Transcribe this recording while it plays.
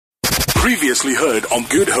Previously heard on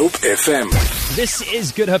Good Hope FM. This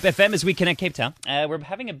is Good Hope FM as we connect Cape Town. We're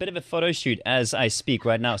having a bit of a photo shoot as I speak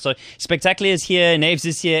right now. So SPHEctacula is here, Naves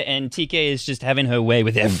is here, and TK is just having her way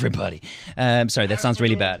with everybody. Sorry, that sounds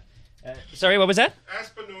really bad. Sorry, what was that?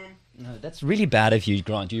 No, that's really bad of you,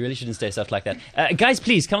 Grant. You really shouldn't say stuff like that. Guys,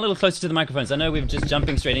 please, come a little closer to the microphones. I know we're just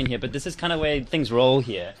jumping straight in here, but this is kind of where things roll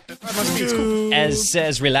here.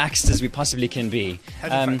 As relaxed as we possibly can be.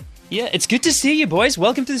 Yeah, it's good to see you, boys.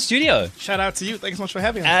 Welcome to the studio. Shout out to you. Thanks so much for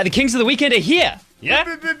having us. The Kings of the Weekend are here. Yeah?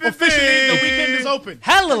 Officially, the weekend is open.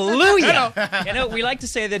 Hallelujah! You know, we like to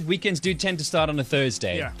say that weekends do tend to start on a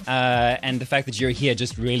Thursday. Yeah. And the fact that you're here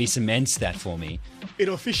just really cements that for me. It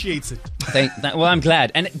officiates it. Well, I'm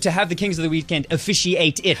glad. And to have the Kings of the Weekend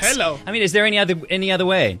officiate it. Hello. I mean, is there any other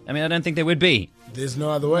way? I mean, I don't think there would be. There's no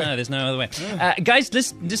other way. No, there's no other way. Guys,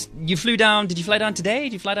 listen, you flew down. Did you fly down today?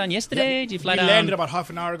 Did you fly down yesterday? Yeah. Did you fly down? We landed about half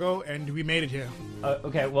an hour ago, and we made it here.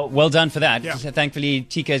 Okay, well done for that. Yeah. Thankfully,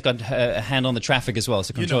 TK's got a hand on the traffic as well,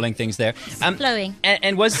 so controlling things there. Flowing.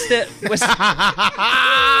 And was the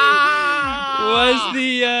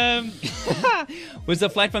was the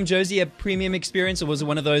flight from Josie a premium experience, or was it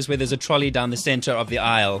one of those where there's a trolley down the center of the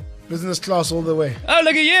aisle? Business class all the way. Oh,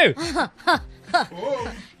 look at you!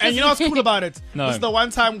 And you know what's cool about it? No. This is the one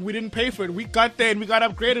time we didn't pay for it. We got there and we got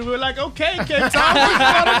upgraded. We were like, okay, Cape Town.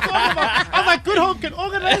 I was like, Good Hope can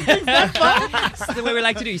organize things that far. That's the way we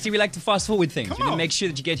like to do. You see, we like to fast forward things. We make sure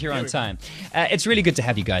that you get here on time. It's really good to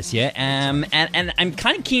have you guys here. And I'm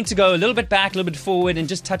kind of keen to go a little bit back, a little bit forward, and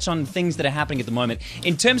just touch on things that are happening at the moment.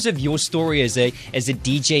 In terms of your story as a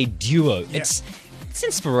DJ duo, it's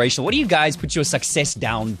inspirational. What do you guys put your success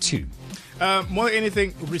down to? More than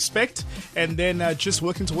anything, respect, and then just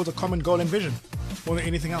working towards a common goal and vision. More than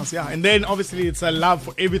anything else, yeah. And then obviously it's a love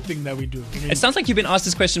for everything that we do. I mean, It sounds like you've been asked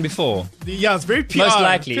this question before. yeah, it's very PR. Most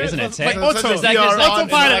likely, isn't it? Like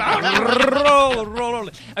Roll.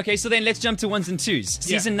 Okay, so then let's jump to ones and twos.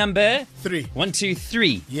 Season number 3. 1, 2,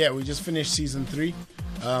 3. Yeah, we just finished season 3.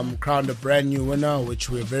 Crowned a brand new winner, which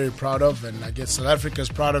we're very proud of, and I guess South Africa's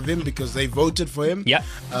proud of him because they voted for him. Yeah.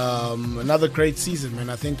 Another great season, man.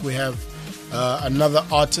 I think we have another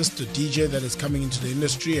artist, a DJ that is coming into the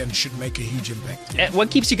industry and should make a huge impact.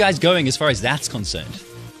 What keeps you guys going as far as that's concerned?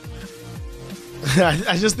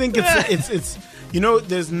 I just think it's you know,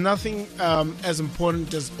 there's nothing as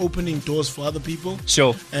important as opening doors for other people.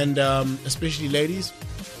 Sure. And especially ladies.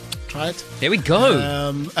 Try it. There we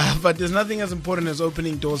go. But there's nothing as important as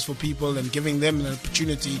opening doors for people and giving them an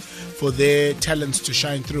opportunity for their talents to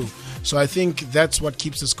shine through. So I think that's what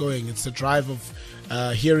keeps us going. It's the drive of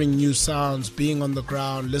hearing new sounds, being on the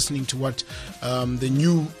ground, listening to what the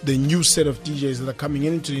new set of DJs that are coming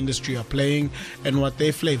into the industry are playing and what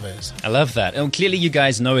their flavor is. I love that. And clearly you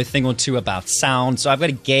guys know a thing or two about sound. So I've got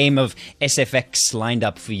a game of SFX lined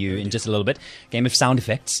up for you in just a little bit. Game of sound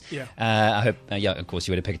effects. Yeah. I hope, of course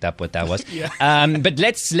you would have picked up what that was. Yeah. But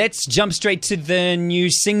let's jump straight to the new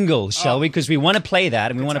single, shall we? Because we want to play that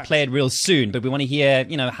and we want to play it real soon. But we want to hear,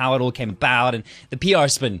 how it all came about and the PR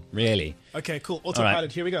spin, really. Okay, cool.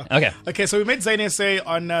 Autopilot, Here we go. Okay, so we met Zane SA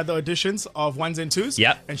on the auditions of Ones and Twos.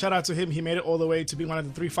 Yep. And shout out to him. He made it all the way to be one of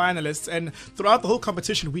the 3 finalists. And throughout the whole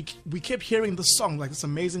competition, we kept hearing the song, like this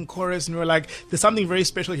amazing chorus. And we were like, there's something very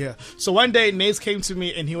special here. So one day, Naves came to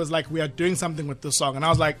me and he was like, we are doing something with this song. And I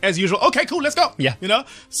was like, as usual, okay, cool, let's go. Yeah.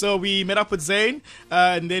 So we met up with Zane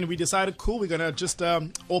and then we decided, cool, we're going to just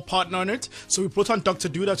all partner on it. So we brought on Dr.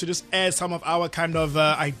 Duda to just add some of our kind of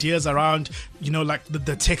ideas around, like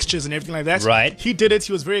the textures and everything like that. Right. He did it.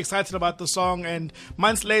 He was very excited about the song. And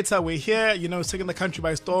months later, we're here, taking the country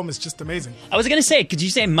by storm. It's just amazing. I was going to say, could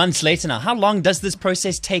you say months later now? How long does this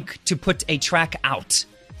process take to put a track out?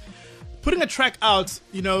 Putting a track out,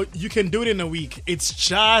 you can do it in a week. It's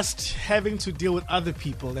just having to deal with other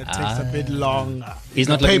people that takes a bit longer. He's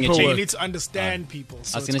not looking at you. You need to understand people.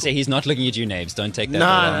 So I was going to say, he's not looking at you, Naves. Don't take that the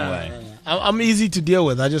wrong way. I'm easy to deal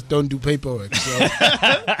with. I just don't do paperwork. So.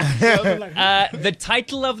 The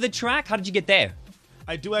title of the track, how did you get there?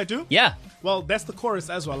 I do? Yeah. Well, that's the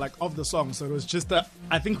chorus as well, like of the song. So it was just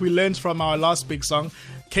I think we learned from our last big song,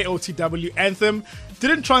 KOTW Anthem.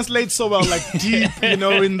 Didn't translate so well, like deep,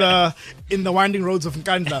 in the winding roads of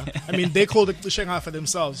Nkandla. I mean, they called it the Shanghai for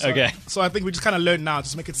themselves. So, Okay. So I think we just kind of learned now,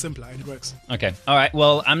 just make it simpler, and it works. Okay. All right.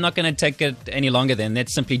 Well, I'm not going to take it any longer then.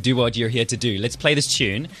 Let's simply do what you're here to do. Let's play this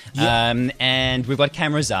tune. Yeah. And we've got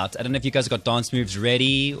cameras out. I don't know if you guys have got dance moves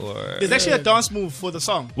ready or... There's actually a dance move for the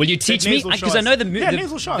song. Will you teach me? Because I know the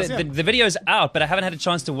Naves will show us, the video's out, but I haven't had a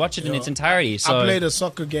chance to watch it in its entirety. So I played a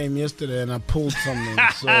soccer game yesterday and I pulled something.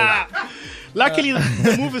 So Luckily,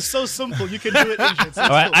 the move is so simple. You can do it injured. So All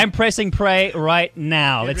right, cool. I'm pressing play right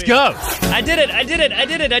now. Let's go. I did it. I did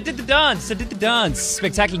the dance.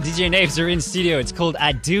 SPHEctacula DJ Naves are in studio. It's called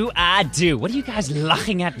I Do. What are you guys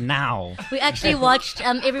laughing at now? We actually watched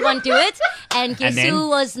everyone do it, and guess then? who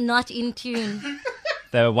was not in tune?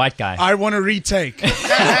 The white guy. I want to retake. He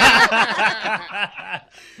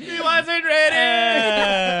wasn't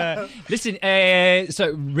ready. Listen,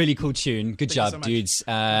 so really cool tune. Good job, so much. dudes.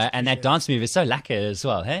 And that dance move is so lacquer as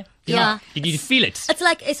well, hey? Yeah. Did you feel it? It's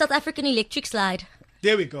like a South African electric slide.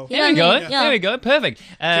 There we go. You There we know what I go. mean? There we go. Perfect. So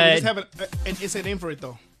we just have an essay name for it,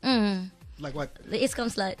 though. Like what? The ESCOM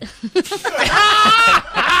slide.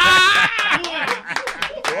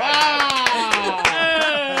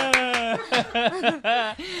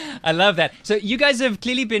 I love that. So you guys have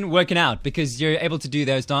clearly been working out because you're able to do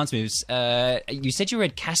those dance moves. You said you were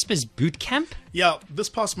at Casper's boot camp? Yeah, this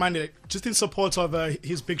past Monday, just in support of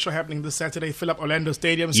his big show happening this Saturday, fill up Orlando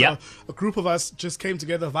Stadium. So Yep. a group of us just came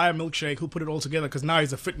together via Milkshake, who put it all together because now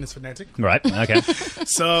he's a fitness fanatic. Right. Okay.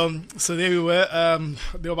 So there we were.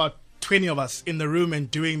 There were about 20 of us in the room and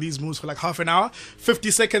doing these moves for like half an hour. 50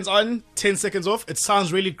 seconds on, 10 seconds off. It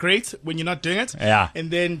sounds really great when you're not doing it. Yeah. And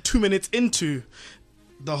then 2 minutes into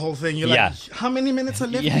the whole thing, you're Yeah. like, how many minutes are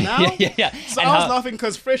left Yeah, now? yeah. So And I was how- laughing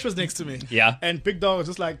because Fresh was next to me. Yeah. And Big Dog was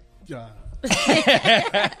just like, yeah. You're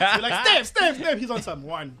like, step. He's on some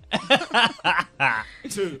 1,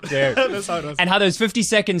 2. That's how it was. And how those 50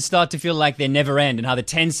 seconds start to feel like they never end, and how the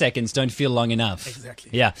 10 seconds don't feel long enough. Exactly.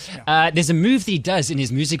 Yeah. There's a move that he does in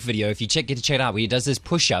his music video, if you get to check it out, where he does this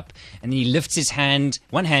push-up, and then he lifts his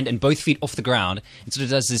one hand and both feet off the ground, and sort of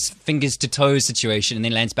does this fingers to toes situation, and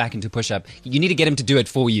then lands back into push-up. You need to get him to do it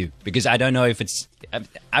for you, because I don't know if it's...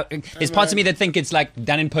 there's parts of me that think it's like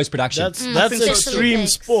done in post-production. That's Special extreme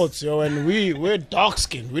effects. sports, yo, and we're dark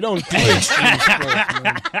skinned. We don't do extreme sports,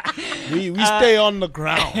 man. We stay on the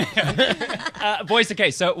ground. Boys,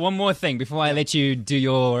 okay, so one more thing before I let you do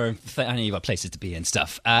your... I know you've got places to be and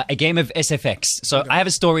stuff. A game of SFX. So I have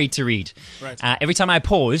a story to read. Right. Every time I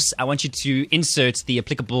pause, I want you to insert the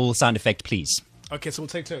applicable sound effect, please. Okay, so we'll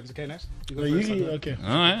take turns. Okay, Nash? You go first. Okay. All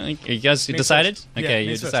right, you guys decided? first. Okay, Yeah, you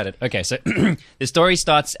Naves first. decided. Okay, so the story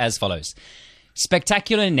starts as follows.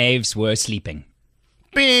 SPHEctacula and Naves were sleeping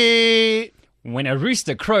Beep. when a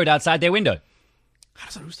rooster crowed outside their window. How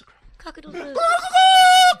does a rooster crow? Cock-a-doodle-doo.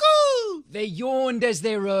 They yawned as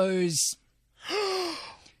they rose.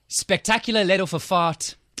 SPHEctacula let off a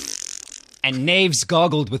fart, and Naves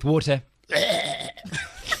gargled with water.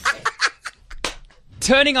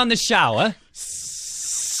 Turning on the shower,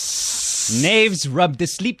 Naves rubbed the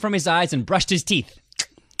sleep from his eyes and brushed his teeth.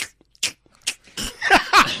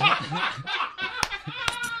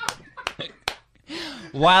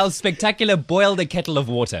 While SPHEctacula boiled a kettle of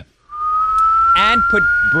water and put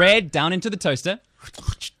bread down into the toaster,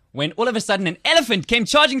 when all of a sudden an elephant came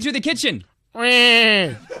charging through the kitchen.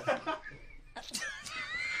 The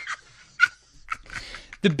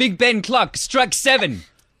Big Ben clock struck 7.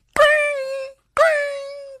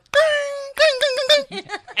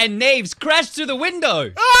 And Naves crashed through the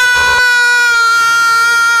window,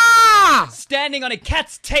 standing on a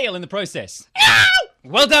cat's tail in the process.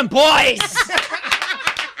 Well done, boys!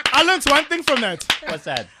 I learned one thing from that. What's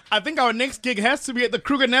that? I think our next gig has to be at the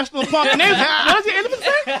Kruger National Park. Names, what does your elephant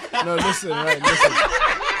say? No, listen.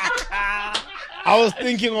 I was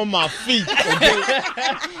thinking on my feet. Okay?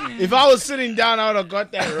 If I was sitting down, I would have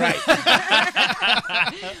got that right.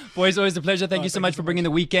 Boys, always a pleasure. Thank you so much for bringing the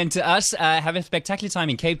weekend to us. Have a spectacular time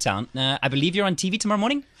in Cape Town. I believe you're on TV tomorrow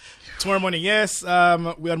morning? Tomorrow morning, yes.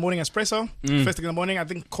 We're on Morning Espresso. First thing in the morning. I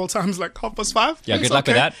think call time's like 5:30. Yeah, good luck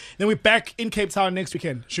with that. Then we're back in Cape Town next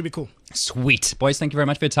weekend. Should be cool. Sweet. Boys, thank you very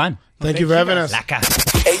much for your time. Thank you for having us. Laka.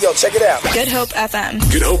 Hey, yo, check it out. Good Hope FM.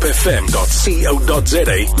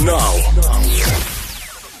 GoodHopeFM.co.za now.